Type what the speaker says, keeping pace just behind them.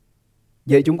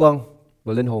dạy chúng con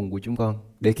và linh hồn của chúng con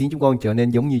để khiến chúng con trở nên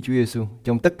giống như Chúa Giêsu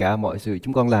trong tất cả mọi sự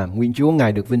chúng con làm. Nguyện Chúa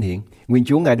Ngài được vinh hiển, nguyện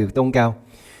Chúa Ngài được tôn cao.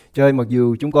 Cho nên mặc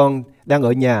dù chúng con đang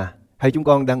ở nhà hay chúng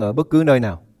con đang ở bất cứ nơi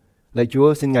nào, lạy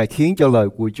Chúa xin Ngài khiến cho lời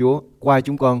của Chúa qua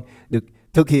chúng con được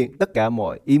thực hiện tất cả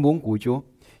mọi ý muốn của Chúa.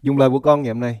 Dùng lời của con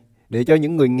ngày hôm nay để cho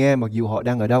những người nghe mặc dù họ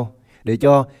đang ở đâu, để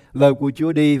cho lời của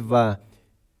Chúa đi và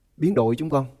biến đổi chúng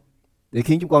con, để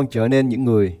khiến chúng con trở nên những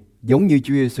người giống như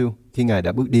Chúa Giêsu khi Ngài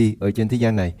đã bước đi ở trên thế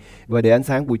gian này, và để ánh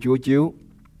sáng của Chúa chiếu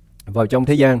vào trong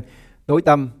thế gian tối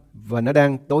tăm và nó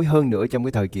đang tối hơn nữa trong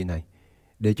cái thời kỳ này,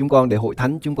 để chúng con, để hội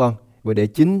thánh chúng con và để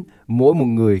chính mỗi một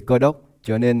người Cơ Đốc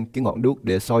trở nên cái ngọn đuốc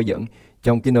để soi dẫn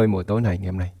trong cái nơi mờ tối này ngày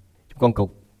hôm nay. Chúng con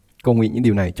cầu nguyện những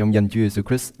điều này trong danh Chúa Giêsu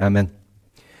Christ. Amen.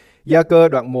 Gia-cơ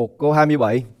đoạn 1 câu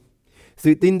 27.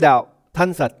 Sự tin đạo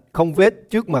thanh sạch không vết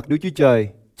trước mặt Đức Chúa Trời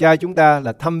Cha chúng ta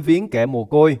là thăm viếng kẻ mồ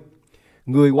côi,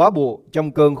 người góa-bụa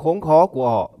trong cơn khốn khó của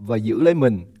họ, và giữ lấy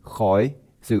mình khỏi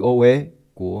sự ô uế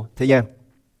của thế gian.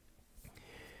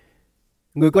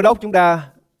 Người Cơ Đốc chúng ta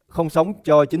không sống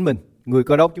cho chính mình. Người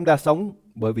Cơ Đốc chúng ta sống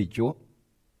bởi vì Chúa.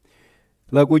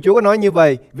 Lời của Chúa có nói như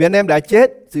vậy: vì anh em đã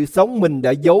chết, sự sống mình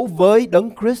đã giấu với Đấng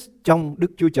Christ trong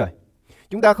Đức Chúa Trời.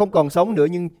 Chúng ta không còn sống nữa,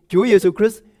 nhưng Chúa Giêsu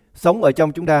Christ sống ở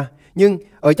trong chúng ta. Nhưng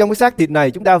ở trong cái xác thịt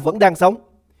này chúng ta vẫn đang sống.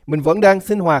 Mình vẫn đang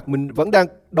sinh hoạt, mình vẫn đang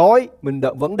đói, mình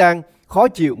vẫn đang khó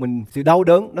chịu, sự đau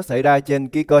đớn nó xảy ra trên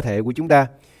cái cơ thể của chúng ta.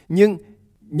 Nhưng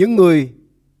những người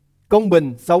công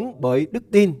bình sống bởi đức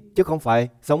tin chứ không phải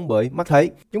sống bởi mắt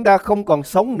thấy. Chúng ta không còn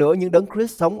sống nữa, nhưng Đấng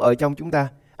Christ sống ở trong chúng ta.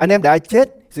 Anh em đã chết,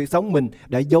 sự sống mình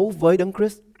đã giấu với Đấng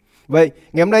Christ. Vậy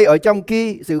ngày hôm nay ở trong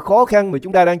cái sự khó khăn mà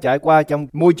chúng ta đang trải qua trong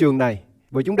môi trường này,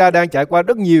 và chúng ta đang trải qua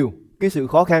rất nhiều cái sự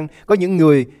khó khăn, có những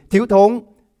người thiếu thốn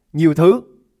nhiều thứ,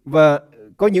 và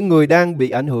có những người đang bị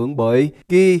ảnh hưởng bởi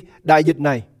cái đại dịch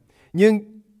này.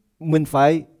 Nhưng mình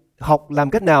phải học làm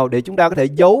cách nào để chúng ta có thể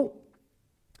giấu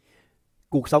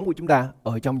cuộc sống của chúng ta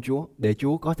ở trong Chúa, để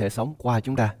Chúa có thể sống qua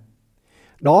chúng ta.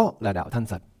 Đó là đạo thanh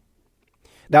sạch.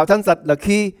 Đạo thanh sạch là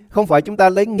khi không phải chúng ta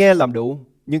lấy nghe làm đủ,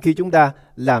 nhưng khi chúng ta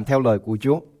làm theo lời của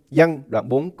Chúa. Giăng đoạn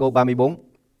 4 câu 34.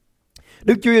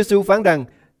 Đức Chúa Giêsu phán rằng: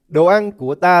 đồ ăn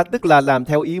của ta tức là làm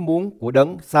theo ý muốn của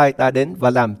Đấng sai ta đến và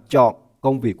làm trọn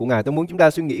công việc của Ngài. Tôi muốn chúng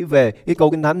ta suy nghĩ về cái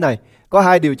câu Kinh Thánh này. Có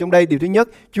hai điều trong đây. Điều thứ nhất,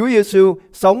 Chúa Giêsu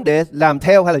sống để làm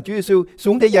theo, hay là Chúa Giêsu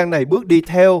xuống thế gian này bước đi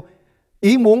theo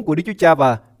ý muốn của Đức Chúa Cha,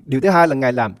 và điều thứ hai là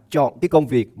Ngài làm trọn cái công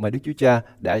việc mà Đức Chúa Cha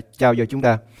đã trao cho chúng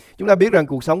ta. Chúng ta biết rằng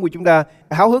cuộc sống của chúng ta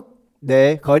háo hức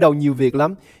để khởi đầu nhiều việc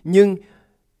lắm, nhưng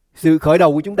sự khởi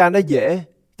đầu của chúng ta nó dễ.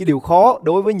 Cái điều khó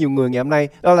đối với nhiều người ngày hôm nay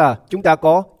đó là chúng ta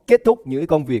có kết thúc những cái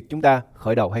công việc chúng ta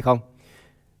khởi đầu hay không.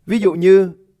 Ví dụ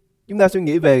như chúng ta suy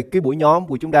nghĩ về cái buổi nhóm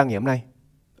của chúng ta ngày hôm nay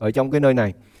ở trong cái nơi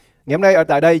này. Ngày hôm nay ở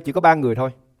tại đây chỉ có 3 người thôi.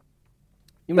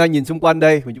 Chúng ta nhìn xung quanh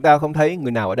đây mà chúng ta không thấy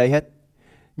người nào ở đây hết.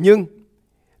 Nhưng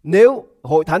nếu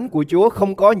hội thánh của Chúa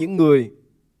không có những người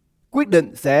quyết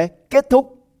định sẽ kết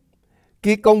thúc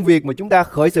cái công việc mà chúng ta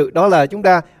khởi sự, đó là chúng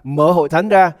ta mở hội thánh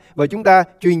ra và chúng ta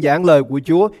truyền giảng lời của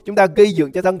Chúa, chúng ta gây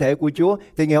dựng cho thân thể của Chúa,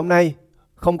 thì ngày hôm nay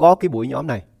không có cái buổi nhóm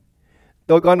này.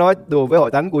 Tôi có nói đùa với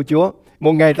hội thánh của Chúa,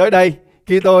 một ngày tới đây,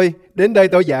 khi tôi đến đây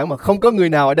tôi giảng mà không có người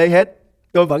nào ở đây hết,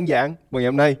 tôi vẫn giảng. Mà ngày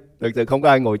hôm nay thực sự không có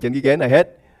ai ngồi trên cái ghế này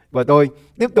hết, và tôi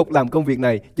tiếp tục làm công việc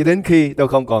này cho đến khi tôi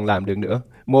không còn làm được nữa.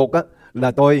 Một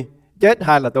là tôi chết,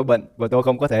 hai là tôi bệnh và tôi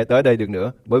không có thể tới đây được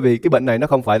nữa, bởi vì cái bệnh này nó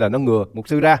không phải là nó ngừa mục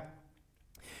sư ra.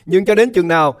 Nhưng cho đến chừng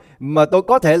nào mà tôi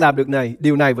có thể làm được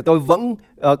điều này và tôi vẫn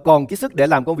còn cái sức để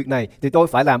làm công việc này, thì tôi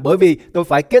phải làm, bởi vì tôi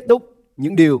phải kết thúc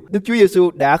những điều Đức Chúa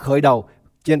Giêsu đã khởi đầu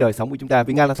trên đời sống của chúng ta.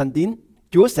 Vì Ngài là Thánh Tín,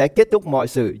 Chúa sẽ kết thúc mọi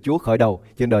sự Chúa khởi đầu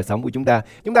trên đời sống của chúng ta.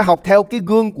 Chúng ta học theo cái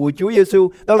gương của Chúa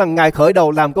Giêsu, đó là Ngài khởi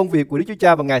đầu làm công việc của Đức Chúa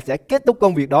Cha và Ngài sẽ kết thúc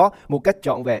công việc đó một cách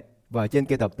trọn vẹn. Và trên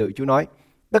cây thập tự Chúa nói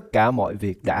tất cả mọi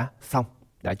việc đã xong,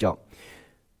 đã trọn.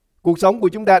 Cuộc sống của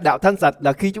chúng ta đạo thanh sạch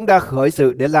là khi chúng ta khởi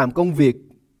sự để làm công việc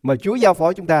mà Chúa giao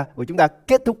phó chúng ta và chúng ta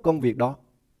kết thúc công việc đó.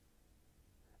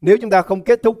 Nếu chúng ta không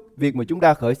kết thúc việc mà chúng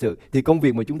ta khởi sự thì công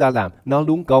việc mà chúng ta làm nó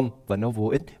luống công và nó vô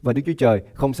ích. Và Đức Chúa Trời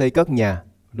không xây cất nhà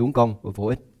luống công và vô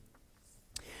ích.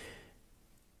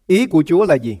 Ý của Chúa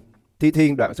là gì? Thi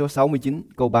Thiên đoạn số 69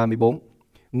 câu 34.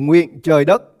 Nguyện trời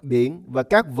đất, biển và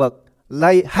các vật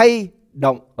lay hay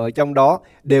động ở trong đó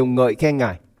đều ngợi khen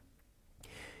Ngài.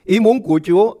 Ý muốn của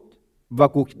Chúa và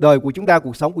cuộc đời của chúng ta,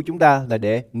 cuộc sống của chúng ta là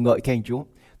để ngợi khen Chúa.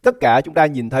 Tất cả chúng ta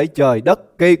nhìn thấy trời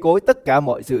đất, cây cối, tất cả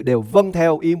mọi sự đều vâng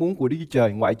theo ý muốn của Đức Chúa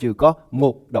Trời, ngoại trừ có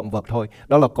một động vật thôi,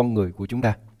 đó là con người của chúng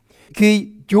ta. Khi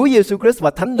Chúa Giêsu Christ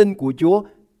và Thánh Linh của Chúa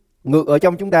ngự ở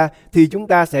trong chúng ta thì chúng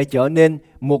ta sẽ trở nên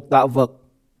một tạo vật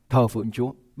thờ phượng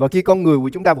Chúa. Và khi con người của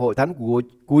chúng ta và hội thánh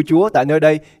của Chúa tại nơi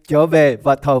đây trở về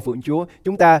và thờ phượng Chúa,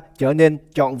 chúng ta trở nên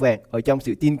trọn vẹn ở trong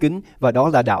sự tin kính, và đó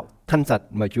là đạo thanh sạch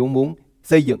mà Chúa muốn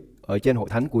xây dựng ở trên hội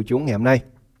thánh của Chúa ngày hôm nay.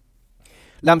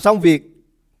 Làm xong việc,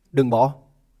 đừng bỏ.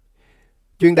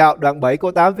 Truyền đạo đoạn 7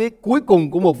 câu 8 viết: cuối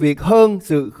cùng của một việc hơn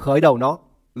sự khởi đầu nó,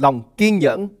 lòng kiên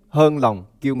nhẫn hơn lòng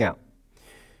kiêu ngạo.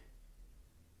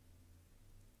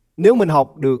 Nếu mình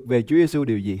học được về Chúa Giêsu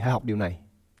điều gì, hãy học điều này.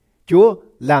 Chúa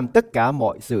làm tất cả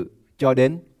mọi sự cho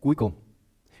đến cuối cùng.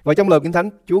 Và trong lời Kinh Thánh,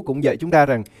 Chúa cũng dạy chúng ta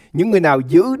rằng những người nào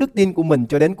giữ đức tin của mình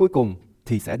cho đến cuối cùng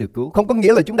thì sẽ được cứu. Không có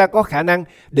nghĩa là chúng ta có khả năng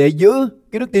để giữ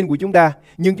cái đức tin của chúng ta,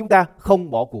 nhưng chúng ta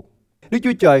không bỏ cuộc. Đức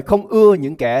Chúa Trời không ưa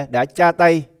những kẻ đã cha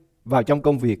tay vào trong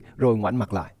công việc rồi ngoảnh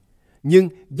mặt lại. Nhưng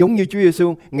giống như Chúa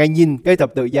Giêsu, Ngài nhìn cây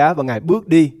thập tự giá và Ngài bước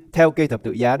đi theo cây thập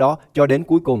tự giá đó cho đến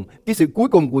cuối cùng. Cái sự cuối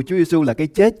cùng của Chúa Giêsu là cái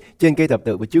chết trên cây thập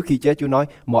tự, và trước khi chết Chúa nói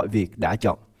mọi việc đã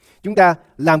chọn. Chúng ta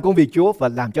làm công việc Chúa và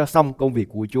làm cho xong công việc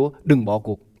của Chúa, đừng bỏ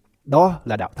cuộc. Đó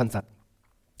là đạo thanh sạch.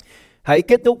 Hãy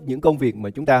kết thúc những công việc mà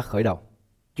chúng ta khởi đầu.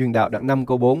 Truyền đạo đoạn 5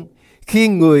 câu 4: khi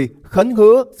người khấn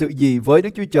hứa sự gì với Đức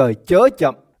Chúa Trời, chớ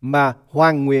chậm mà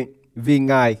hoàn nguyện, vì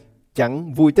Ngài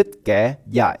chẳng vui thích kẻ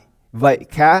dại. Vậy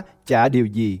khá chả điều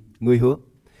gì ngươi hứa.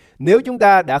 Nếu chúng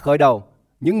ta đã khởi đầu,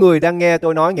 những người đang nghe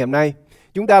tôi nói ngày hôm nay,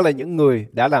 chúng ta là những người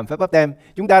đã làm phép báp têm,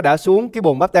 chúng ta đã xuống cái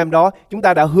bồn báp têm đó, chúng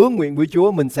ta đã hứa nguyện với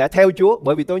Chúa mình sẽ theo Chúa.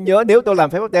 Bởi vì tôi nhớ nếu tôi làm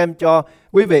phép báp têm cho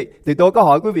quý vị thì tôi có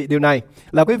hỏi quý vị điều này,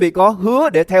 là quý vị có hứa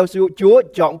để theo Chúa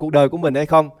chọn cuộc đời của mình hay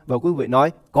không? Và quý vị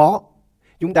nói có.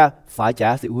 Chúng ta phải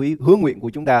trả sự hứa nguyện của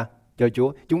chúng ta cho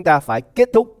Chúa. Chúng ta phải kết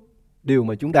thúc điều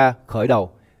mà chúng ta khởi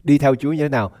đầu. Đi theo Chúa như thế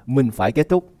nào, mình phải kết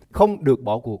thúc, không được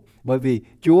bỏ cuộc. Bởi vì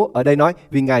Chúa ở đây nói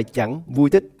vì Ngài chẳng vui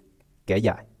thích kẻ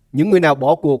dại. Những người nào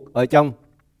bỏ cuộc ở trong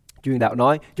truyền đạo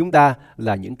nói chúng ta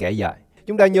là những kẻ dại.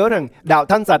 Chúng ta nhớ rằng đạo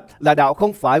thanh sạch là đạo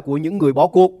không phải của những người bỏ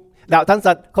cuộc. Đạo thanh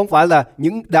sạch không phải là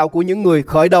những đạo của những người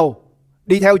khởi đầu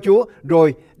đi theo Chúa,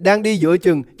 rồi đang đi giữa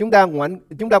chừng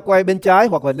chúng ta quay bên trái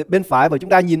hoặc là bên phải và chúng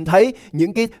ta nhìn thấy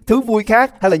những cái thứ vui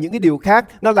khác hay là những cái điều khác,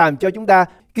 nó làm cho chúng ta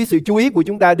cái sự chú ý của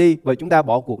chúng ta đi và chúng ta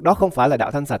bỏ cuộc. Đó không phải là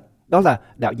đạo thanh sạch, đó là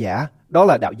đạo giả, đó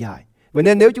là đạo dại. Vậy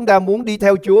nên nếu chúng ta muốn đi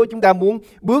theo Chúa, chúng ta muốn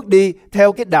bước đi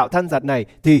theo cái đạo thanh sạch này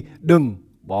thì đừng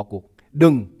bỏ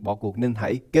cuộc, nên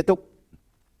hãy kết thúc.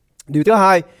 Điều thứ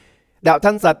hai, đạo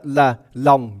thanh sạch là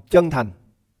lòng chân thành.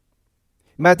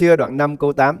 Ma-thi-ơ đoạn 5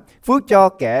 câu 8: phước cho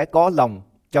kẻ có lòng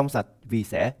trong sạch, vì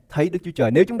sẽ thấy Đức Chúa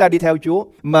Trời. Nếu chúng ta đi theo Chúa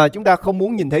mà chúng ta không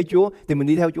muốn nhìn thấy Chúa thì mình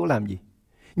đi theo Chúa làm gì?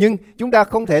 Nhưng chúng ta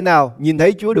không thể nào nhìn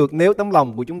thấy Chúa được nếu tấm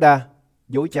lòng của chúng ta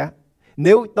dối trá,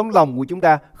 nếu tấm lòng của chúng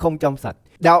ta không trong sạch.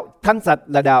 Đạo thanh sạch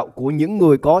là đạo của những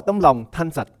người có tấm lòng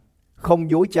thanh sạch,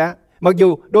 không dối trá. Mặc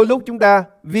dù đôi lúc chúng ta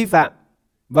vi phạm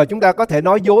và chúng ta có thể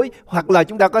nói dối hoặc là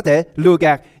chúng ta có thể lừa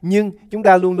gạt, nhưng chúng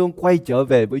ta luôn luôn quay trở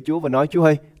về với Chúa và nói Chúa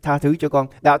ơi, tha thứ cho con.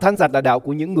 Đạo thanh sạch là đạo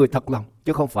của những người thật lòng,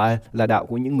 chứ không phải là đạo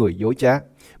của những người dối trá.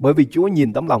 Bởi vì Chúa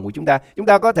nhìn tấm lòng của chúng ta. Chúng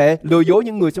ta có thể lừa dối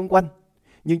những người xung quanh,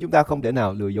 nhưng chúng ta không thể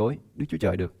nào lừa dối Đức Chúa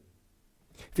Trời được.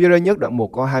 Phi-e-rơ nhất đoạn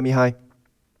 1 câu 22: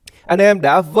 anh em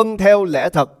đã vâng theo lẽ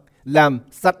thật, làm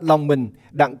sạch lòng mình,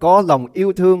 đặng có lòng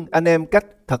yêu thương anh em cách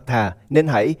thật thà, nên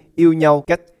hãy yêu nhau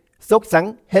cách sốt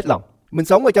sắng hết lòng. Mình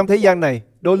sống ở trong thế gian này,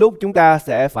 đôi lúc chúng ta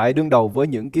sẽ phải đương đầu với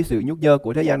những cái sự nhút nhơ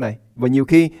của thế gian này, và nhiều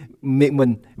khi miệng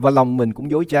mình và lòng mình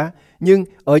cũng dối trá. Nhưng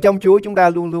ở trong Chúa chúng ta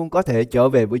luôn luôn có thể trở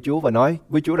về với Chúa và nói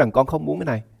với Chúa rằng con không muốn cái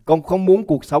này, con không muốn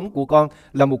cuộc sống của con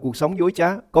là một cuộc sống dối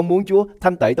trá, con muốn Chúa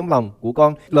thanh tẩy tấm lòng của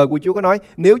con. Lời của Chúa có nói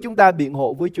nếu chúng ta biện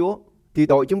hộ với Chúa thì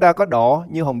tội chúng ta có đỏ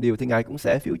như hồng điều thì Ngài cũng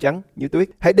sẽ phiếu trắng như tuyết.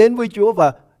 Hãy đến với Chúa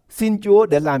và xin Chúa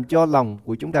để làm cho lòng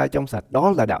của chúng ta trong sạch.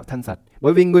 Đó là đạo thanh sạch.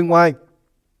 Bởi vì người ngoài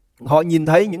họ nhìn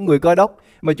thấy những người Cơ Đốc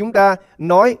mà chúng ta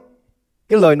nói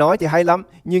cái lời nói thì hay lắm,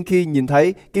 nhưng khi nhìn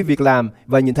thấy cái việc làm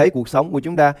và nhìn thấy cuộc sống của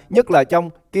chúng ta, nhất là trong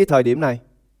cái thời điểm này,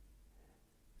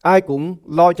 ai cũng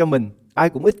lo cho mình, ai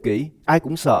cũng ích kỷ, ai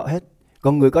cũng sợ hết.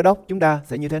 Còn người Cơ Đốc chúng ta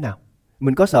sẽ như thế nào?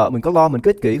 Mình có sợ, mình có lo, mình có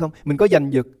ích kỷ không? Mình có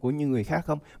giành giật của những người khác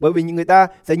không? Bởi vì những người ta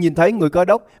sẽ nhìn thấy người Cơ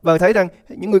Đốc và thấy rằng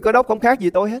những người Cơ Đốc không khác gì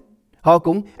tôi hết. Họ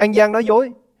cũng ăn gian nói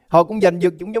dối, họ cũng giành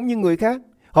giật cũng giống như người khác.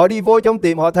 Họ đi vô trong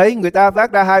tiệm, họ thấy người ta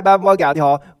vác ra 2-3 voi gạo thì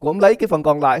họ cũng lấy cái phần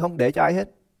còn lại, không để cho ai hết.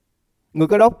 Người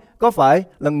Cơ Đốc có phải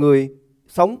là người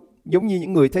sống giống như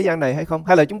những người thế gian này hay không?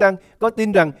 Hay là chúng ta có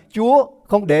tin rằng Chúa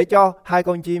không để cho 2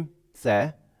 con chim sẻ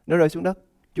nó rơi xuống đất,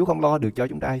 Chúa không lo được cho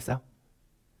chúng ta hay sao?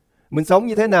 Mình sống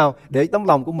như thế nào để tấm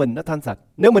lòng của mình nó thanh sạch?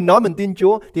 Nếu mình nói mình tin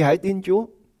Chúa thì hãy tin Chúa.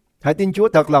 Hãy tin Chúa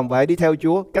thật lòng và hãy đi theo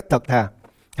Chúa cách thật thà.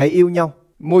 Hãy yêu nhau.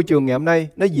 Môi trường ngày hôm nay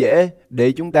nó dễ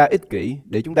để chúng ta ích kỷ,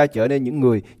 để chúng ta trở nên những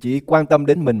người chỉ quan tâm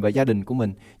đến mình và gia đình của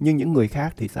mình. Nhưng những người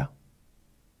khác thì sao?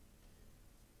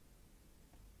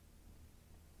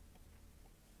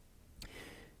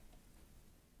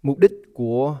 Mục đích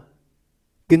của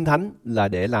Kinh Thánh là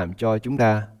để làm cho chúng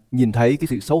ta nhìn thấy cái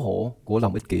sự xấu hổ của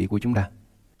lòng ích kỷ của chúng ta,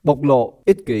 bộc lộ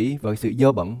ích kỷ và sự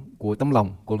dơ bẩn của tấm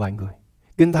lòng của loài người.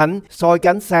 Kinh Thánh soi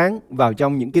cái ánh sáng vào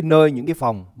trong những cái nơi, những cái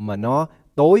phòng mà nó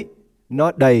tối,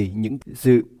 nó đầy những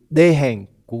sự đê hèn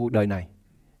của cuộc đời này,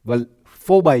 và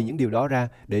phô bày những điều đó ra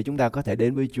để chúng ta có thể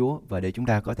đến với Chúa và để chúng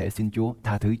ta có thể xin Chúa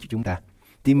tha thứ cho chúng ta.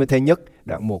 Ti-mô-thê nhất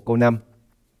đoạn 1 câu 5.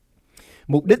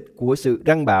 Mục đích của sự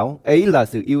răn bảo ấy là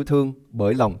sự yêu thương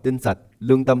bởi lòng tinh sạch,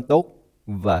 lương tâm tốt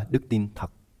và đức tin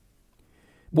thật.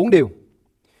 4 điều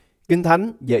Kinh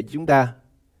Thánh dạy chúng ta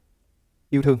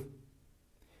yêu thương,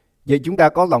 dạy chúng ta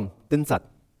có lòng tinh sạch,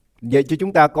 dạy cho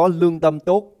chúng ta có lương tâm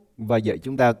tốt và dạy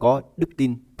chúng ta có đức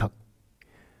tin thật.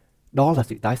 Đó là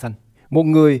sự tái sanh. Một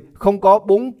người không có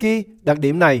 4 cái đặc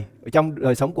điểm này ở trong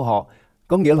đời sống của họ,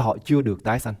 có nghĩa là họ chưa được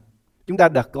tái sanh. Chúng ta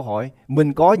đặt câu hỏi,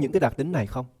 mình có những cái đặc tính này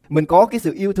không? Mình có cái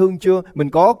sự yêu thương chưa? Mình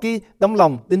có cái tấm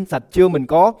lòng tinh sạch chưa? Mình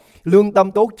có lương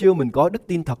tâm tốt chưa? Mình có đức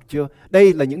tin thật chưa?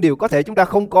 Đây là những điều có thể chúng ta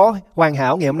không có hoàn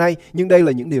hảo ngày hôm nay, nhưng đây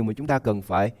là những điều mà chúng ta cần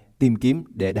phải tìm kiếm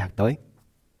để đạt tới.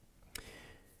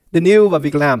 Tình yêu và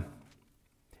việc làm.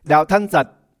 Đạo thanh sạch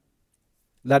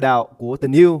là đạo của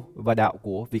tình yêu và đạo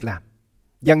của việc làm.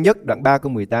 Giăng nhất đoạn 3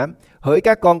 câu 18. Hỡi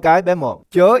các con cái bé mọn,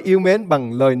 chớ yêu mến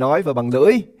bằng lời nói và bằng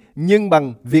lưỡi, nhưng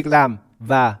bằng việc làm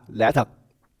và lẽ thật.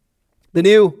 Tình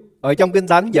yêu ở trong Kinh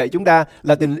Thánh dạy chúng ta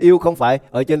là tình yêu không phải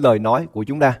ở trên lời nói của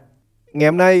chúng ta. Ngày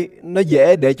hôm nay nó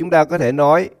dễ để chúng ta có thể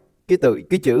nói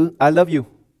cái chữ I love you.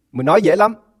 Mình nói dễ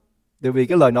lắm, tại vì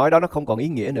cái lời nói đó nó không còn ý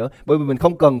nghĩa nữa. Bởi vì mình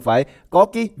không cần phải có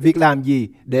cái việc làm gì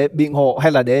để biện hộ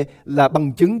hay là để là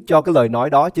bằng chứng cho cái lời nói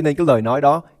đó. Cho nên cái lời nói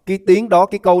đó, cái tiếng đó,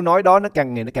 cái câu nói đó nó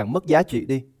càng ngày nó càng mất giá trị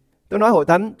đi. Tôi nói hội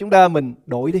thánh, chúng ta mình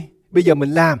đổi đi. Bây giờ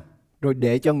mình làm rồi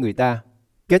để cho người ta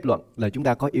kết luận là chúng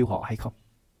ta có yêu họ hay không.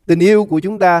 Tình yêu của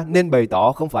chúng ta nên bày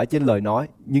tỏ không phải trên lời nói,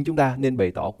 nhưng chúng ta nên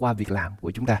bày tỏ qua việc làm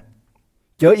của chúng ta.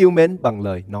 Chớ yêu mến bằng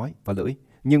lời nói và lưỡi,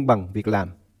 nhưng bằng việc làm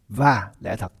và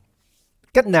lẽ thật.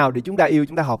 Cách nào để chúng ta yêu,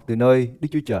 chúng ta học từ nơi Đức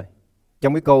Chúa Trời.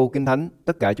 Trong cái câu Kinh Thánh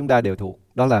tất cả chúng ta đều thuộc,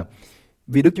 đó là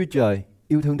vì Đức Chúa Trời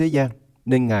yêu thương thế gian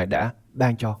nên Ngài đã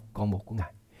ban cho con một của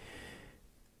Ngài.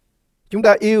 Chúng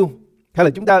ta yêu hay là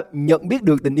chúng ta nhận biết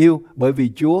được tình yêu bởi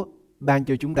vì Chúa ban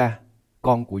cho chúng ta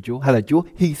con của Chúa, hay là Chúa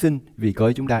hy sinh vì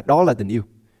cớ chúng ta. Đó là tình yêu.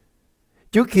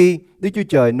 Trước khi Đức Chúa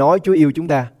Trời nói Chúa yêu chúng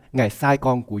ta, Ngài sai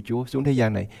con của Chúa xuống thế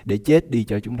gian này để chết đi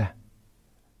cho chúng ta.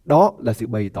 Đó là sự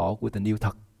bày tỏ của tình yêu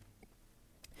thật.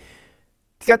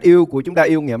 Cách yêu của chúng ta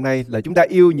yêu ngày hôm nay là chúng ta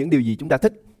yêu những điều gì chúng ta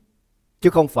thích, chứ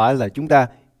không phải là chúng ta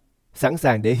sẵn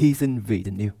sàng để hy sinh vì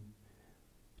tình yêu.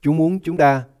 Chúa muốn chúng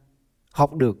ta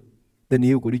học được tình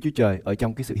yêu của Đức Chúa Trời ở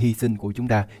trong cái sự hy sinh của chúng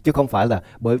ta, chứ không phải là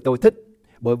bởi vì tôi thích,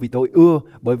 bởi vì tôi ưa,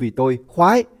 bởi vì tôi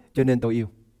khoái cho nên tôi yêu.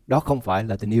 Đó không phải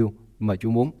là tình yêu mà Chúa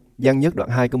muốn. Giăng nhất đoạn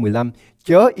 2 câu 15.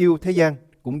 Chớ yêu thế gian,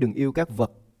 cũng đừng yêu các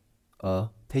vật ở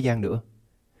thế gian nữa.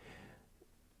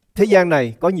 Thế gian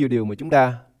này có nhiều điều mà chúng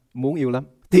ta muốn yêu lắm.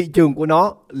 Thị trường của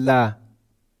nó là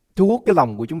thu hút cái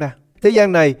lòng của chúng ta. Thế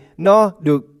gian này nó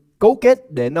được cấu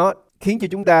kết để nó khiến cho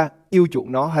chúng ta yêu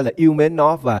chuộng nó hay là yêu mến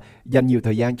nó và dành nhiều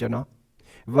thời gian cho nó.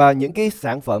 Và những cái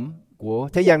sản phẩm của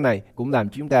thế gian này cũng làm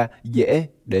cho chúng ta dễ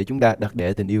để chúng ta đặt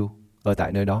để tình yêu ở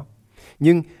tại nơi đó.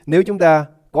 Nhưng nếu chúng ta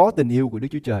có tình yêu của Đức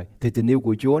Chúa Trời thì tình yêu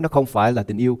của Chúa nó không phải là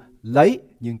tình yêu lấy,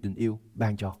 nhưng tình yêu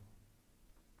ban cho.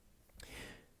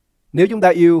 Nếu chúng ta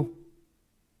yêu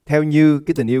theo như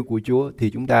cái tình yêu của Chúa thì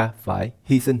chúng ta phải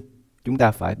hy sinh, chúng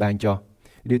ta phải ban cho.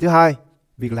 Điều thứ hai,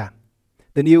 việc làm.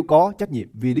 Tình yêu có trách nhiệm.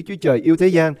 Vì Đức Chúa Trời yêu thế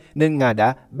gian nên Ngài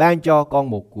đã ban cho con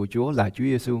một của Chúa là Chúa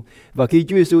Giêsu. Và khi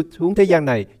Chúa Giêsu xuống thế gian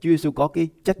này, Chúa Giêsu có cái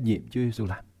trách nhiệm Chúa Giêsu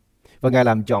làm. Và Ngài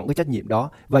làm trọn cái trách nhiệm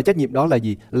đó. Và trách nhiệm đó là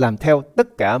gì? Làm theo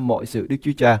tất cả mọi sự Đức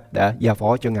Chúa Cha đã giao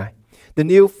phó cho Ngài. Tình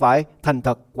yêu phải thành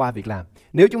thật qua việc làm.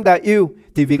 Nếu chúng ta yêu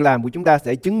thì việc làm của chúng ta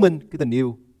sẽ chứng minh cái tình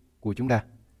yêu của chúng ta.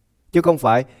 Chứ không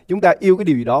phải chúng ta yêu cái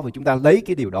điều gì đó và chúng ta lấy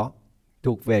cái điều đó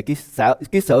thuộc về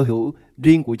cái sở hữu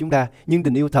riêng của chúng ta. Nhưng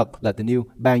tình yêu thật là tình yêu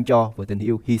ban cho và tình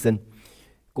yêu hy sinh.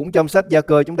 Cũng trong sách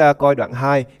Gia-cơ chúng ta coi đoạn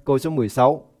 2 câu số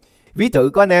 16. Ví thử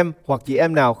có anh em hoặc chị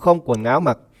em nào không quần áo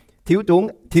mặc,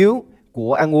 thiếu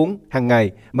của ăn uống hàng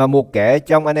ngày, mà một kẻ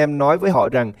trong anh em nói với họ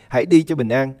rằng hãy đi cho bình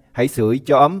an, hãy sưởi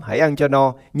cho ấm, hãy ăn cho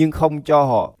no, nhưng không cho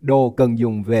họ đồ cần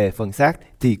dùng về phần xác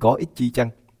thì có ích chi chăng?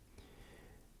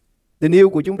 Tình yêu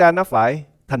của chúng ta nó phải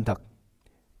thành thật.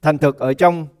 Thành thật ở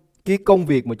trong cái công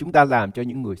việc mà chúng ta làm cho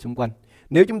những người xung quanh.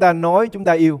 Nếu chúng ta nói chúng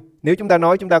ta yêu, nếu chúng ta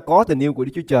nói chúng ta có tình yêu của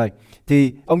Đức Chúa Trời,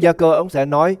 thì ông Gia-cơ ông sẽ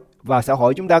nói và sẽ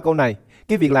hỏi chúng ta câu này: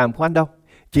 cái việc làm của anh đâu?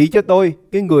 Chỉ cho tôi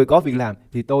cái người có việc làm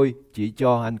thì tôi chỉ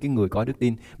cho anh cái người có đức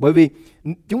tin. Bởi vì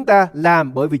chúng ta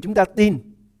làm bởi vì chúng ta tin.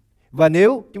 Và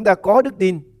nếu chúng ta có đức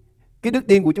tin Cái đức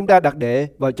tin của chúng ta đặt để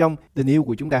vào trong tình yêu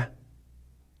của chúng ta.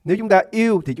 Nếu chúng ta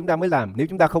yêu thì chúng ta mới làm. Nếu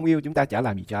chúng ta không yêu, chúng ta chả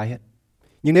làm gì cho ai hết.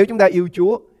 Nhưng nếu chúng ta yêu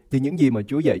Chúa thì những gì mà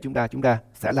Chúa dạy chúng ta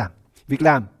sẽ làm. Việc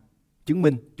làm chứng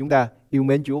minh chúng ta yêu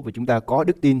mến Chúa và chúng ta có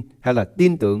đức tin hay là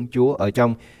tin tưởng Chúa ở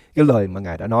trong cái lời mà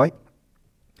Ngài đã nói.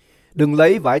 Đừng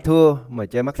lấy vải thưa mà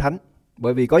che mắt thánh.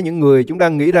 Bởi vì có những người chúng ta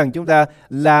nghĩ rằng chúng ta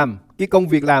làm cái công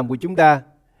việc làm của chúng ta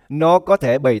nó có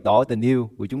thể bày tỏ tình yêu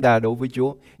của chúng ta đối với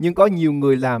Chúa. Nhưng có nhiều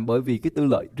người làm bởi vì cái tư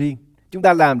lợi riêng. Chúng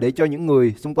ta làm để cho những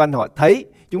người xung quanh họ thấy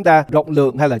chúng ta rộng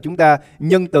lượng, hay là chúng ta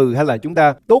nhân từ, hay là chúng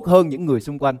ta tốt hơn những người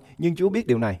xung quanh. Nhưng Chúa biết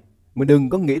điều này. Mình đừng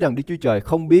có nghĩ rằng Đức Chúa Trời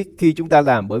không biết khi chúng ta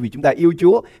làm bởi vì chúng ta yêu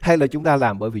Chúa, hay là chúng ta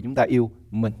làm bởi vì chúng ta yêu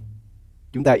mình.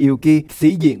 Chúng ta yêu cái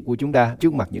sĩ diện của chúng ta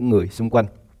trước mặt những người xung quanh.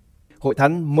 Hội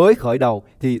thánh mới khởi đầu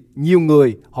thì nhiều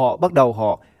người họ bắt đầu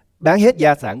họ bán hết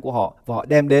gia sản của họ và họ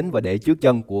đem đến và để trước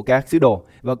chân của các sứ đồ.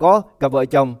 Và có cặp vợ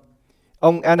chồng,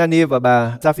 ông Anania và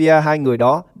bà Sapphira, hai người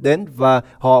đó đến và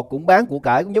họ cũng bán của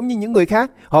cải cũng giống như những người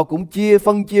khác. Họ cũng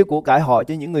phân chia của cải họ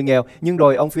cho những người nghèo. Nhưng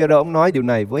rồi ông Phi-e-rơ ông nói điều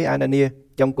này với Anania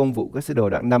trong Công vụ các sứ đồ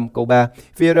đoạn 5 câu 3.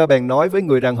 Phi-e-rơ bèn nói với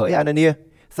người rằng: hỡi Anania,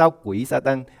 sao quỷ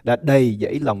Sa-tan đã đầy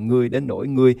dẫy lòng ngươi đến nỗi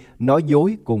ngươi nói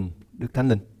dối cùng Đức Thánh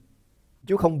Linh?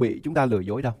 Chúa không bị chúng ta lừa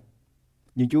dối đâu.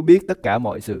 Nhưng Chúa biết tất cả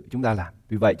mọi sự chúng ta làm.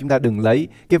 Vì vậy chúng ta đừng lấy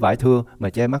cái vải thưa mà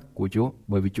che mắt của Chúa,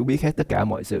 bởi vì Chúa biết hết tất cả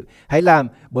mọi sự. Hãy làm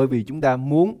bởi vì chúng ta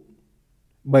muốn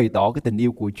bày tỏ cái tình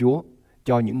yêu của Chúa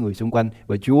cho những người xung quanh.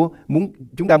 Và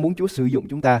chúng ta muốn Chúa sử dụng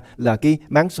chúng ta là cái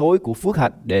máng xối của phước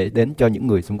hạnh để đến cho những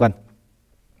người xung quanh.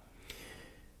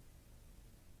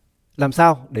 Làm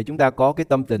sao để chúng ta có cái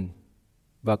tâm tình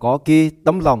và có cái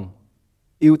tấm lòng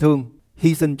yêu thương,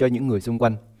 hy sinh cho những người xung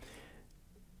quanh?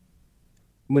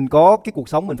 Mình có cái cuộc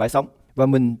sống mình phải sống và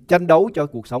mình tranh đấu cho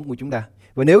cuộc sống của chúng ta.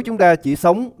 Và nếu chúng ta chỉ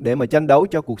sống để mà tranh đấu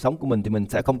cho cuộc sống của mình thì mình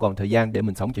sẽ không còn thời gian để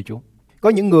mình sống cho Chúa. Có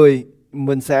những người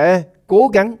mình sẽ cố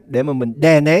gắng để mà mình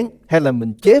đè nén hay là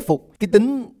mình chế phục cái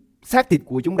tính xác thịt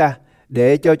của chúng ta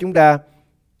để cho chúng ta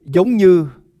giống như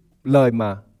lời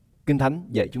mà Kinh Thánh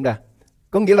dạy chúng ta.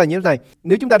 Có nghĩa là như thế này,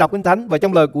 nếu chúng ta đọc Kinh Thánh và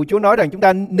trong lời của Chúa nói rằng chúng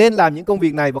ta nên làm những công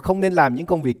việc này và không nên làm những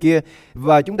công việc kia,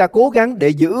 và chúng ta cố gắng để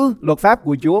giữ luật pháp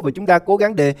của Chúa và chúng ta cố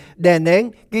gắng để đè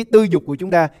nén cái tư dục của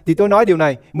chúng ta, thì tôi nói điều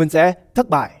này, mình sẽ thất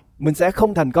bại, mình sẽ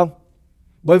không thành công.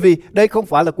 Bởi vì đây không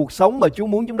phải là cuộc sống mà Chúa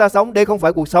muốn chúng ta sống, đây không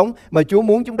phải cuộc sống mà Chúa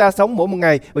muốn chúng ta sống mỗi một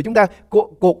ngày và chúng ta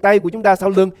cột tay của chúng ta sau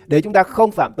lưng để chúng ta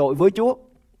không phạm tội với Chúa.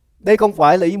 Đây không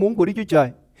phải là ý muốn của Đức Chúa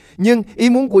Trời. Nhưng ý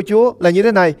muốn của Chúa là như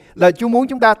thế này, là Chúa muốn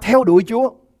chúng ta theo đuổi Chúa.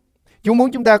 Chúa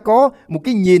muốn chúng ta có một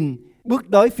cái nhìn bước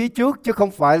tới phía trước, chứ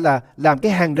không phải là làm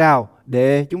cái hàng rào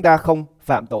để chúng ta không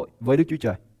phạm tội với Đức Chúa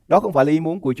Trời. Đó không phải là ý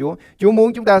muốn của Chúa. Chúa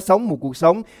muốn chúng ta sống một cuộc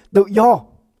sống tự do.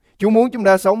 Chúa muốn chúng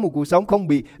ta sống một cuộc sống không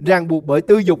bị ràng buộc bởi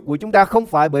tư dục của chúng ta, không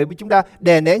phải bởi vì chúng ta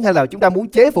đè nén hay là chúng ta muốn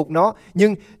chế phục nó,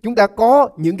 nhưng chúng ta có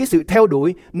những cái sự theo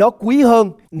đuổi nó quý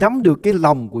hơn, nắm được cái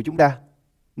lòng của chúng ta.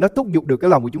 Nó thúc giục được cái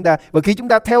lòng của chúng ta. Và khi chúng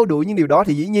ta theo đuổi những điều đó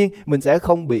thì dĩ nhiên mình sẽ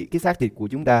không bị cái xác thịt của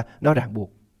chúng ta nó ràng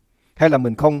buộc. Hay là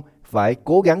mình không phải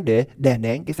cố gắng để đè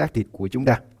nén cái xác thịt của chúng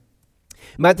ta.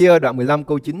 Matthew đoạn 15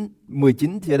 câu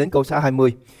 19 cho đến câu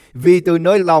 20. Vì từ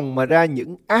nơi lòng mà ra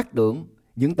những ác tưởng,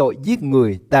 những tội giết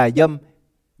người, tà dâm,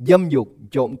 dâm dục,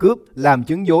 trộm cướp, làm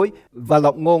chứng dối và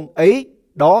lộng ngôn ấy,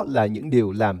 đó là những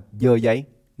điều làm dơ dáy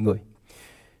người.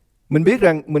 Mình biết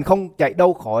rằng mình không chạy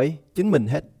đâu khỏi chính mình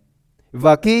hết.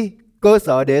 Và cái cơ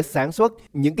sở để sản xuất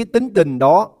những cái tính tình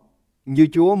đó như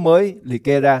Chúa mới liệt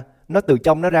kê ra, nó từ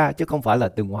trong nó ra chứ không phải là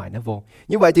từ ngoài nó vô.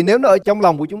 Như vậy thì nếu nó ở trong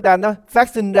lòng của chúng ta, nó phát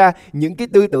sinh ra những cái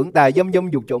tư tưởng tà dâm, dâm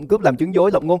dục, trộm cướp, làm chứng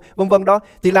dối, lộng ngôn, vân vân đó,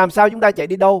 thì làm sao chúng ta chạy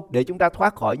đi đâu để chúng ta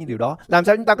thoát khỏi những điều đó? Làm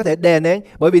sao chúng ta có thể đè nén?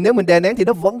 Bởi vì nếu mình đè nén thì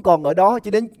nó vẫn còn ở đó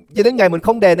cho đến ngày mình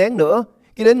không đè nén nữa,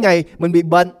 khi đến ngày mình bị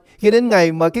bệnh, khi đến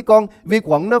ngày mà cái con vi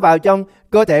khuẩn nó vào trong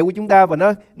cơ thể của chúng ta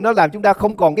và nó làm chúng ta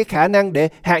không còn cái khả năng để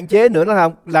hạn chế nữa, nó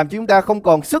làm cho chúng ta không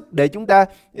còn sức để chúng ta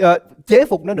chế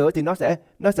phục nó nữa, thì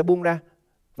nó sẽ buông ra.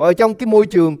 Và ở trong cái môi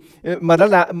trường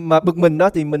mà bực mình đó,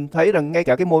 thì mình thấy rằng ngay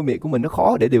cả cái môi miệng của mình nó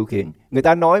khó để điều khiển. Người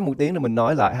ta nói một tiếng rồi mình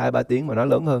nói lại 2-3 tiếng mà nó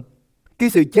lớn hơn. Cái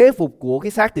sự chế phục của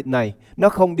cái xác thịt này nó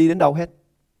không đi đến đâu hết.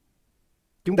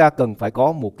 Chúng ta cần phải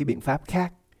có một cái biện pháp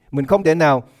khác. Mình không thể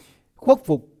nào khuất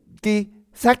phục cái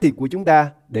xác thịt của chúng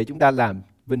ta để chúng ta làm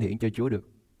vinh hiển cho Chúa được.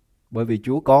 Bởi vì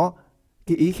Chúa có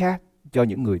cái ý khác cho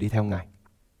những người đi theo Ngài.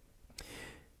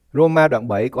 Roma đoạn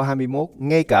 7 câu 21,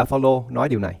 ngay cả Phaolô nói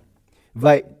điều này.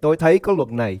 Vậy tôi thấy có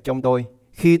luật này trong tôi,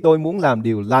 khi tôi muốn làm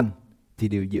điều lành thì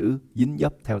điều dữ dính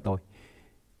dấp theo tôi.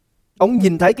 Ông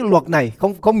nhìn thấy cái luật này,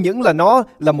 không những là nó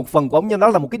là một phần của ông, nhưng nó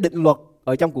là một cái định luật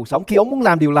ở trong cuộc sống. Khi ông muốn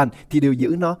làm điều lành thì điều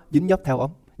dữ nó dính dấp theo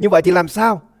ông. Như vậy thì làm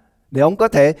sao để ông có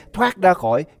thể thoát ra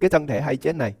khỏi cái thân thể hay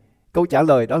chết này? Câu trả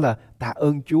lời đó là tạ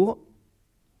ơn Chúa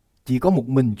Chỉ có một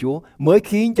mình Chúa mới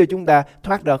khiến cho chúng ta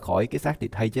thoát ra khỏi cái xác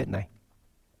thịt hay chết này.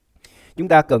 Chúng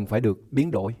ta cần phải được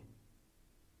biến đổi.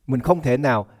 Mình không thể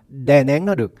nào đè nén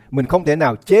nó được. Mình không thể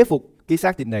nào chế phục cái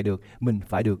xác thịt này được. Mình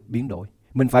phải được biến đổi.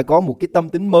 Mình phải có một cái tâm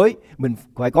tính mới. Mình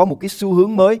phải có một cái xu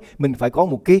hướng mới. Mình phải có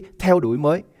một cái theo đuổi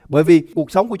mới. Bởi vì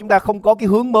cuộc sống của chúng ta không có cái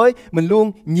hướng mới. Mình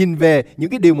luôn nhìn về những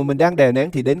cái điều mà mình đang đè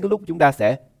nén, thì đến cái lúc chúng ta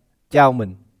sẽ trao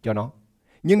mình cho nó.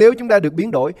 Nhưng nếu chúng ta được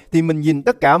biến đổi thì mình nhìn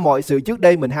tất cả mọi sự trước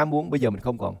đây mình ham muốn, bây giờ mình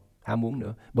không còn ham muốn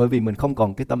nữa. Bởi vì mình không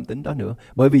còn cái tâm tính đó nữa.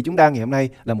 Bởi vì chúng ta ngày hôm nay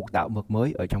là một tạo vật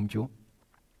mới ở trong Chúa.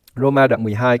 Roma đoạn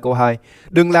 12 câu 2.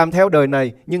 Đừng làm theo đời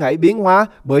này, nhưng hãy biến hóa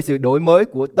bởi sự đổi mới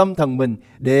của tâm thần mình,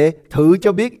 để thử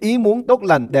cho biết ý muốn tốt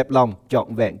lành, đẹp lòng,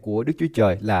 trọn vẹn của Đức Chúa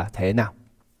Trời là thế nào.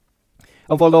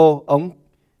 Ông Phaolô, ông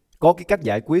có cái cách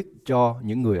giải quyết cho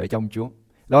những người ở trong Chúa.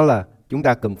 Đó là chúng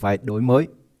ta cần phải đổi mới.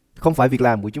 Không phải việc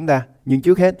làm của chúng ta, nhưng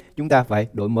trước hết chúng ta phải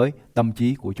đổi mới tâm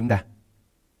trí của chúng ta.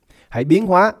 Hãy biến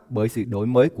hóa bởi sự đổi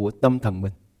mới của tâm thần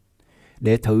mình,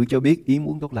 để thử cho biết ý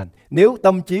muốn tốt lành. Nếu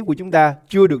tâm trí của chúng ta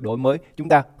chưa được đổi mới, chúng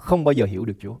ta không bao giờ hiểu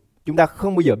được Chúa. Chúng ta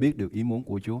không bao giờ biết được ý muốn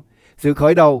của Chúa. Sự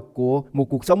khởi đầu của một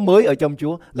cuộc sống mới ở trong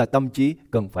Chúa là tâm trí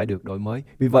cần phải được đổi mới.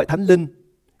 Vì vậy Thánh Linh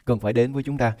cần phải đến với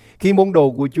chúng ta. Khi môn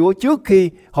đồ của Chúa, trước khi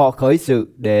họ khởi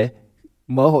sự để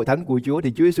mở hội thánh của Chúa,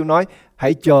 thì Chúa Giêsu nói: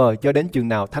 hãy chờ cho đến chừng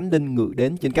nào Thánh Linh ngự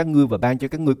đến trên các ngươi và ban cho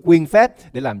các ngươi quyền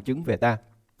phép để làm chứng về ta.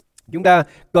 Chúng ta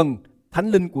cần Thánh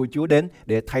Linh của Chúa đến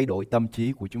để thay đổi tâm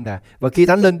trí của chúng ta. Và khi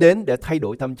Thánh Linh đến để thay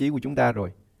đổi tâm trí của chúng ta rồi,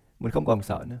 mình không còn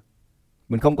sợ nữa,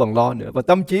 mình không còn lo nữa. Và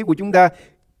tâm trí của chúng ta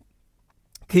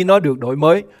khi nó được đổi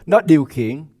mới, nó điều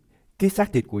khiển cái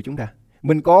xác thịt của chúng ta.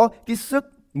 Mình có cái sức,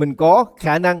 mình có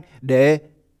khả năng để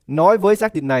nói với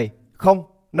xác thịt này: không,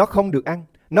 nó không được ăn,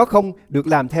 nó không được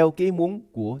làm theo cái ý muốn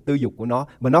của tư dục của nó,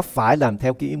 mà nó phải làm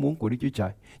theo cái ý muốn của Đức Chúa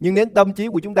Trời. Nhưng nếu tâm trí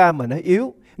của chúng ta mà nó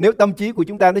yếu, nếu tâm trí của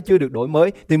chúng ta nó chưa được đổi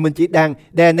mới, thì mình chỉ đang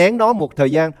đè nén nó một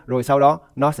thời gian, rồi sau đó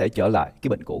nó sẽ trở lại cái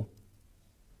bệnh cũ.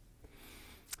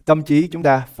 Tâm trí chúng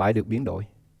ta phải được biến đổi.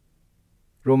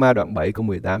 Roma đoạn 7 câu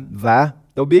 18. Và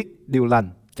tôi biết điều lành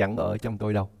chẳng ở trong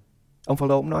tôi đâu. Ông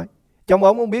Phaolô ông nói trong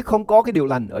ông biết không có cái điều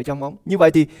lành ở trong ông. Như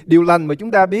vậy thì điều lành mà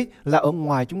chúng ta biết là ở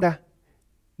ngoài chúng ta.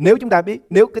 Nếu chúng ta biết,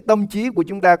 nếu cái tâm trí của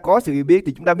chúng ta có sự hiểu biết,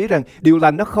 thì chúng ta biết rằng điều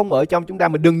lành nó không ở trong chúng ta.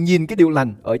 Mà đừng nhìn cái điều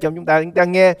lành ở trong chúng ta. Chúng ta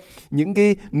nghe những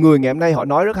cái người ngày hôm nay họ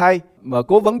nói rất hay, mà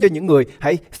cố vấn cho những người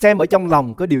hãy xem ở trong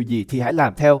lòng có điều gì thì hãy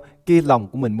làm theo cái lòng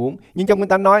của mình muốn. Nhưng trong Kinh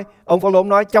Thánh nói, ông Phaolô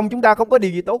nói trong chúng ta không có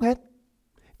điều gì tốt hết.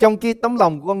 Trong cái tấm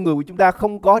lòng của con người của chúng ta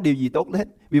không có điều gì tốt hết.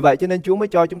 Vì vậy cho nên Chúa mới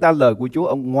cho chúng ta lời của Chúa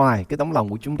ở ngoài cái tấm lòng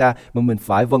của chúng ta, mà mình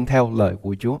phải vâng theo lời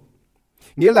của Chúa.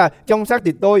 Nghĩa là trong xác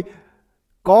thịt tôi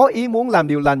có ý muốn làm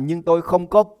điều lành, nhưng tôi không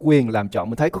có quyền làm chọn.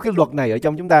 Mình thấy có cái luật này ở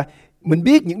trong chúng ta. Mình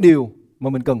biết những điều mà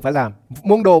mình cần phải làm.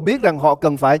 Môn đồ biết rằng họ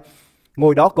cần phải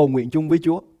ngồi đó cầu nguyện chung với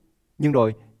Chúa, nhưng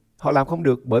rồi họ làm không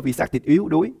được bởi vì xác thịt yếu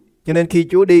đuối. Cho nên khi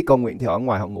Chúa đi cầu nguyện thì họ ở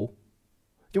ngoài họ ngủ.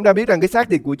 Chúng ta biết rằng cái xác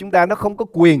thịt của chúng ta nó không có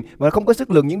quyền và không có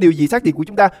sức lực. Những điều gì xác thịt của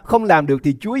chúng ta không làm được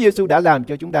thì Chúa Giêsu đã làm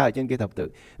cho chúng ta ở trên cây thập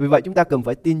tự. Vì vậy chúng ta cần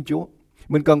phải tin Chúa.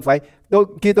 Mình cần phải,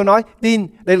 khi tôi nói tin,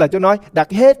 đây là tôi nói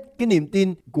đặt hết cái niềm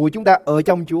tin của chúng ta ở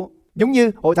trong Chúa. Giống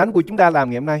như hội thánh của chúng ta làm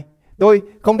ngày hôm nay. Tôi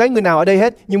không thấy người nào ở đây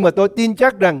hết, nhưng mà tôi tin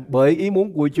chắc rằng bởi ý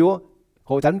muốn của Chúa,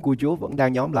 hội thánh của Chúa vẫn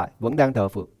đang nhóm lại, vẫn đang thờ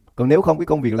phượng. Còn nếu không, cái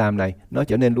công việc làm này nó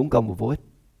trở nên luống công và vô ích.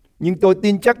 Nhưng tôi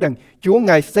tin chắc rằng Chúa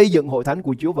Ngài xây dựng hội thánh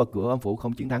của Chúa và cửa âm phủ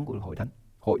không chiến thắng của hội thánh,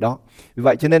 hội đó. Vì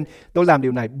vậy cho nên tôi làm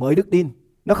điều này bởi đức tin.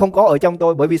 Nó không có ở trong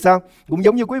tôi. Bởi vì sao? Cũng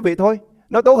giống như quý vị thôi.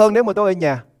 Nó tốt hơn nếu mà tôi ở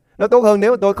nhà. Nó tốt hơn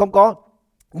nếu mà tôi không có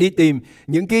đi tìm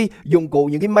những cái dụng cụ,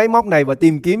 những cái máy móc này và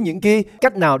tìm kiếm những cái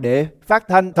cách nào để phát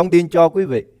thanh thông tin cho quý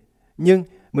vị. Nhưng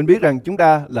mình biết rằng chúng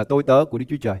ta là tôi tớ của Đức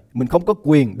Chúa Trời. Mình không có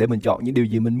quyền để mình chọn những điều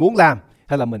gì mình muốn làm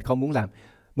hay là mình không muốn làm.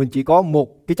 Mình chỉ có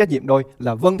một cái trách nhiệm thôi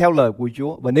là vâng theo lời của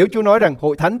Chúa. Và nếu Chúa nói rằng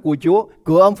hội thánh của Chúa,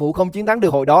 cửa âm phủ không chiến thắng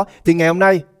được hội đó, thì ngày hôm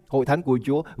nay hội thánh của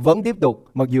Chúa vẫn tiếp tục,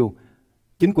 mặc dù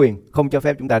chính quyền không cho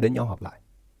phép chúng ta đến nhóm họp lại.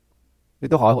 Thì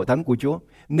tôi hỏi hội thánh của Chúa,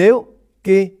 nếu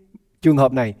cái trường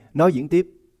hợp này nó diễn tiếp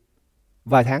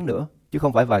vài tháng nữa, chứ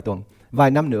không phải vài tuần,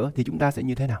 vài năm nữa, thì chúng ta sẽ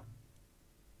như thế nào?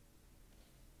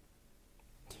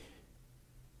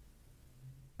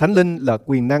 Thánh Linh là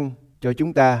quyền năng cho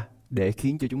chúng ta để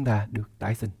khiến cho chúng ta được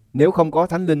tái sinh. Nếu không có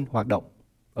Thánh Linh hoạt động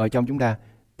ở trong chúng ta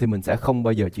thì mình sẽ không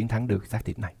bao giờ chiến thắng được xác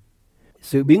thịt này.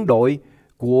 Sự biến đổi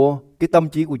của cái tâm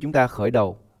trí của chúng ta khởi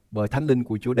đầu bởi Thánh Linh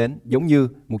của Chúa đến, giống như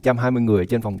 120 người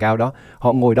trên phòng cao đó,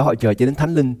 họ ngồi đó họ chờ cho đến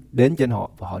Thánh Linh đến trên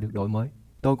họ và họ được đổi mới.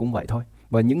 Tôi cũng vậy thôi.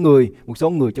 Và một số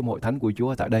người trong hội thánh của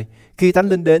Chúa tại đây, khi Thánh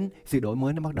Linh đến, sự đổi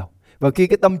mới nó bắt đầu. Và khi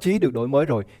cái tâm trí được đổi mới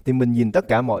rồi thì mình nhìn tất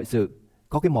cả mọi sự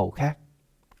có cái màu khác,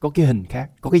 có cái hình khác,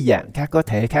 có cái dạng khác, có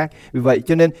thể khác. Vì vậy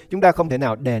cho nên chúng ta không thể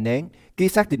nào đè nén cái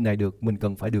xác thịt này được, mình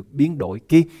cần phải được biến đổi.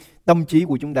 Cái tâm trí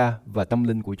của chúng ta và tâm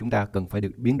linh của chúng ta cần phải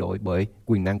được biến đổi bởi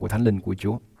quyền năng của Thánh Linh của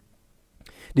Chúa.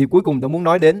 Điều cuối cùng tôi muốn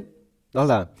nói đến đó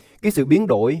là cái sự biến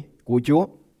đổi của Chúa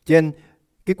trên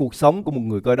cái cuộc sống của một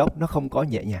người Cơ Đốc nó không có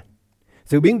nhẹ nhàng.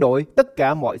 Sự biến đổi, tất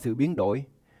cả mọi sự biến đổi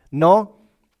nó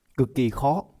cực kỳ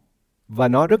khó và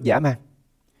nó rất dã man.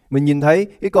 Mình nhìn thấy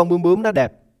cái con bướm bướm nó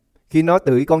đẹp, khi nó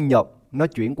từ cái con nhộng nó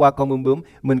chuyển qua con bướm bướm,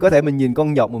 mình có thể mình nhìn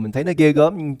con nhộng mà mình thấy nó ghê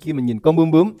gớm, nhưng khi mình nhìn con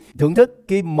bướm bướm, thưởng thức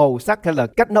cái màu sắc hay là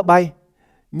cách nó bay,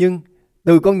 nhưng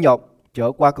từ con nhộng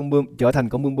trở thành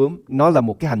con bướm bướm, nó là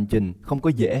một cái hành trình không có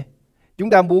dễ. Chúng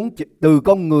ta muốn từ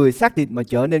con người xác thịt mà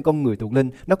trở nên con người thuộc linh,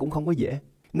 nó cũng không có dễ.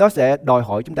 Nó sẽ đòi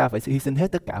hỏi chúng ta phải hy sinh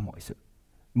hết tất cả mọi sự.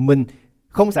 Mình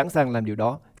không sẵn sàng làm điều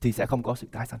đó thì sẽ không có sự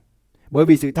tái sanh. Bởi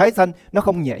vì sự tái sanh nó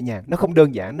không nhẹ nhàng, nó không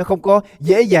đơn giản, nó không có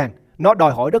dễ dàng. Nó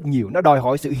đòi hỏi rất nhiều, nó đòi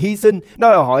hỏi sự hy sinh,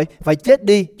 nó đòi hỏi phải chết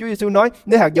đi. Chúa Giêsu nói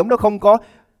nếu hạt giống nó không có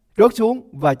rớt xuống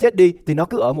và chết đi thì nó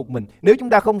cứ ở một mình. Nếu chúng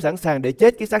ta không sẵn sàng để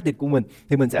chết cái xác thịt của mình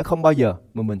thì mình sẽ không bao giờ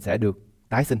mà mình sẽ được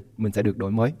tái sinh, mình sẽ được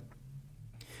đổi mới.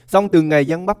 Xong từ ngày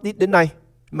Giăng Báp-tít đến nay,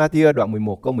 Ma-thi-ơ đoạn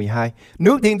 11 câu 12,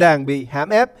 nước thiên đàng bị hãm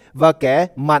ép và kẻ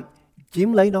mạnh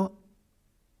chiếm lấy nó.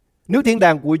 Nước thiên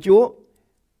đàng của Chúa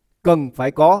cần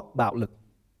phải có bạo lực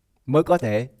mới có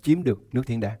thể chiếm được nước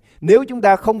thiên đàng. Nếu chúng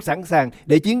ta không sẵn sàng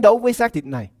để chiến đấu với xác thịt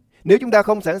này, nếu chúng ta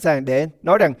không sẵn sàng để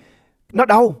nói rằng nó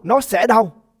đau, nó sẽ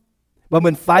đau và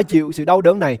mình phải chịu sự đau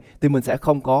đớn này, thì mình sẽ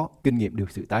không có kinh nghiệm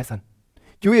được sự tái sanh.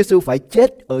 Chúa Giêsu phải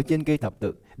chết ở trên cây thập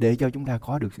tự để cho chúng ta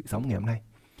có được sự sống ngày hôm nay.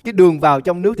 Cái đường vào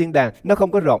trong nước thiên đàng nó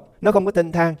không có rộng, nó không có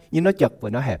thênh thang, nhưng nó chật và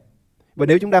nó hẹp. Và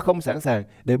nếu chúng ta không sẵn sàng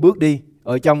để bước đi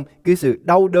ở trong cái sự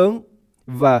đau đớn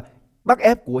và bắt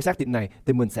ép của xác thịt này,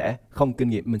 thì mình sẽ không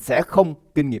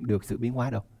kinh nghiệm được sự biến hóa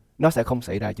đâu. Nó sẽ không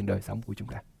xảy ra trên đời sống của chúng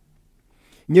ta.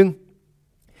 Nhưng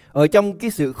ở trong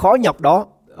cái sự khó nhọc đó,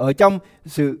 ở trong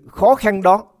sự khó khăn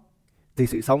đó, thì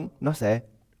sự sống nó sẽ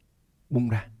bung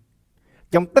ra.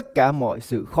 Trong tất cả mọi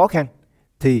sự khó khăn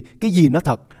thì cái gì nó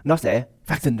thật nó sẽ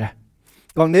phát sinh ra.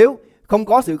 Còn nếu không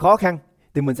có sự khó khăn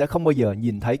thì mình sẽ không bao giờ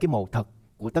nhìn thấy cái màu thật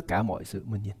của tất cả mọi sự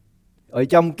mình nhìn. Ở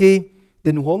trong cái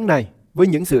tình huống này, với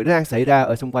những sự đang xảy ra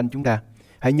ở xung quanh chúng ta,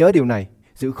 hãy nhớ điều này: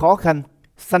 sự khó khăn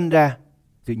sanh ra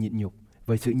sự nhịn nhục,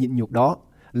 và sự nhịn nhục đó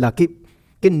là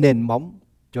cái nền móng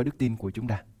cho đức tin của chúng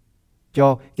ta,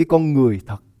 cho cái con người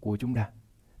thật của chúng ta.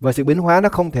 Và sự biến hóa nó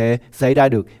không thể xảy ra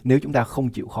được nếu chúng ta không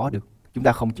chịu khó được, chúng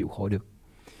ta không chịu khổ được.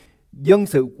 Dân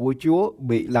sự của Chúa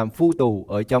bị làm phu tù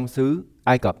ở trong xứ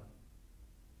Ai Cập.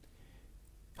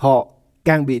 Họ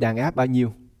càng bị đàn áp bao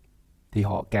nhiêu thì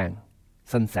họ càng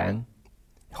sanh sản,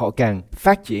 họ càng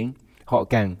phát triển, họ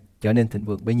càng trở nên thịnh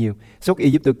vượng bấy nhiêu. Xuất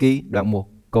Ai-cập ký đoạn 1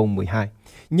 câu 12.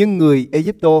 Nhưng người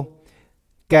Ai-cập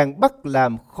càng bắt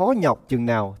làm khó nhọc chừng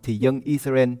nào thì dân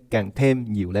Israel càng thêm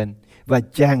nhiều lên, và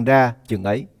tràn ra chừng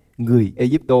ấy, người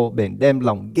Ai-cập bèn đem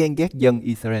lòng ghen ghét dân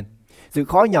Israel. Sự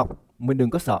khó nhọc mình đừng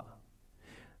có sợ.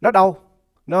 Nó đau,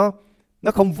 nó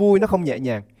không vui, nó không nhẹ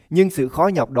nhàng, nhưng sự khó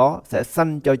nhọc đó sẽ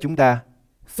sanh cho chúng ta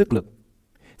sức lực,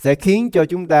 sẽ khiến cho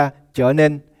chúng ta trở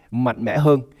nên mạnh mẽ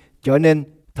hơn, trở nên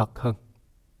thật hơn.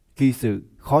 Khi sự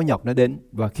khó nhọc nó đến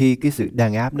và khi cái sự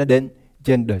đàn áp nó đến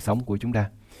trên đời sống của chúng ta,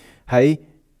 hãy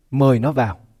mời nó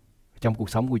vào trong cuộc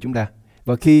sống của chúng ta.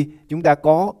 Và khi chúng ta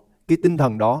có cái tinh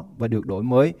thần đó và được đổi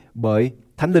mới bởi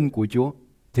Thánh Linh của Chúa,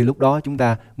 thì lúc đó chúng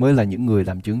ta mới là những người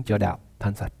làm chứng cho đạo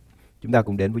thanh sạch. Chúng ta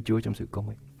cùng đến với Chúa trong sự cầu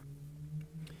nguyện.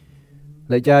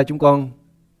 Lạy Cha, chúng con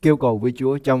kêu cầu với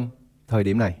Chúa trong thời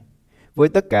điểm này, với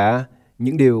tất cả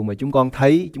những điều mà chúng con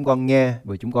thấy, chúng con nghe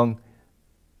và chúng con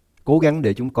cố gắng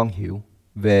để chúng con hiểu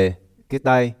về cái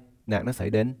tai nạn nó xảy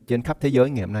đến trên khắp thế giới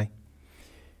ngày hôm nay.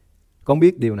 Con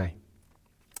biết điều này,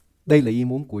 đây là ý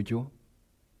muốn của Chúa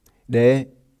để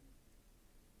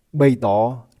bày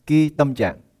tỏ cái tâm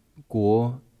trạng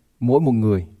của mỗi một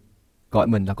người gọi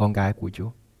mình là con cái của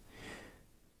Chúa.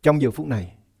 Trong giờ phút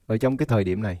này, ở trong cái thời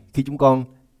điểm này, khi chúng con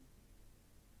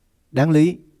đáng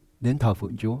lý đến thờ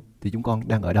phượng Chúa, thì chúng con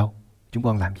đang ở đâu? Chúng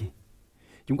con làm gì?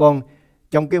 Chúng con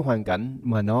trong cái hoàn cảnh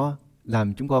mà nó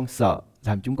làm chúng con sợ,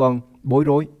 làm chúng con bối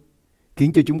rối,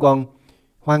 khiến cho chúng con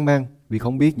hoang mang vì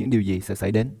không biết những điều gì sẽ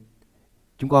xảy đến.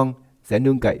 Chúng con sẽ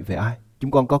nương cậy về ai?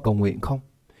 Chúng con có cầu nguyện không?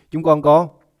 Chúng con có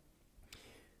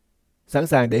sẵn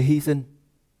sàng để hy sinh,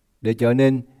 để trở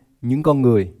nên những con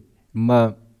người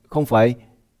mà không phải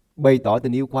bày tỏ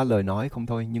tình yêu qua lời nói không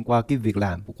thôi, nhưng qua cái việc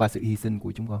làm, qua sự hy sinh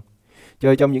của chúng con.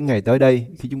 Cho trong những ngày tới đây,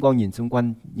 khi chúng con nhìn xung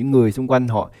quanh, những người xung quanh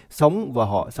họ sống và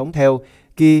họ sống theo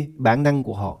cái bản năng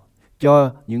của họ,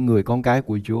 cho những người con cái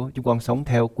của Chúa, chúng con sống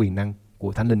theo quyền năng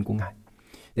của Thánh Linh của Ngài.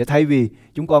 Để thay vì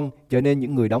chúng con trở nên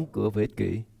những người đóng cửa về ích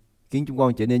kỷ, khiến chúng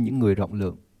con trở nên những người rộng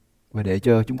lượng, và để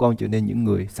cho chúng con trở nên những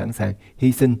người sẵn sàng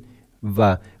hy sinh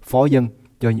và phó dâng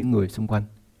cho những người xung quanh.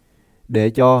 Để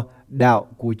cho đạo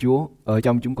của Chúa ở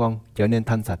trong chúng con trở nên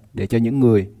thanh sạch, để cho những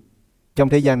người trong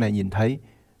thế gian này nhìn thấy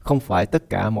không phải tất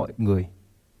cả mọi người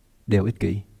đều ích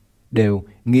kỷ, đều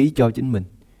nghĩ cho chính mình,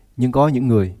 nhưng có những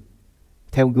người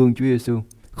theo gương Chúa Giêsu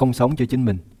không sống cho chính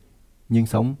mình, nhưng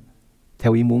sống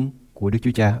theo ý muốn của Đức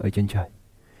Chúa Cha ở trên trời.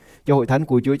 Cho hội thánh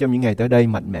của Chúa trong những ngày tới đây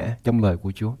mạnh mẽ trong lời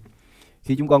của Chúa.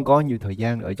 Khi chúng con có nhiều thời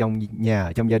gian ở trong nhà,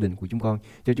 ở trong gia đình của chúng con,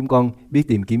 cho chúng con biết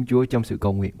tìm kiếm Chúa trong sự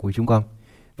cầu nguyện của chúng con,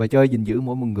 và cho gìn giữ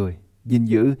mỗi một người, gìn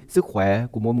giữ sức khỏe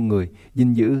của mỗi một người,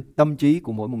 gìn giữ tâm trí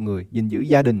của mỗi một người, gìn giữ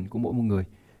gia đình của mỗi một người,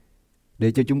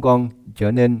 để cho chúng con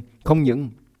trở nên không những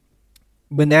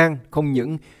bình an, không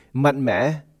những mạnh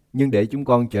mẽ, nhưng để chúng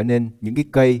con trở nên những cái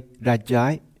cây ra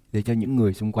trái, để cho những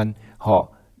người xung quanh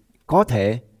họ có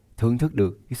thể thưởng thức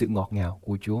được cái sự ngọt ngào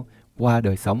của Chúa qua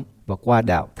đời sống và qua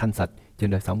đạo thanh sạch trên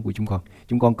đời sống của chúng con.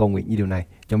 Chúng con cầu nguyện như điều này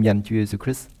trong danh Chúa Giêsu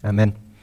Christ. Amen.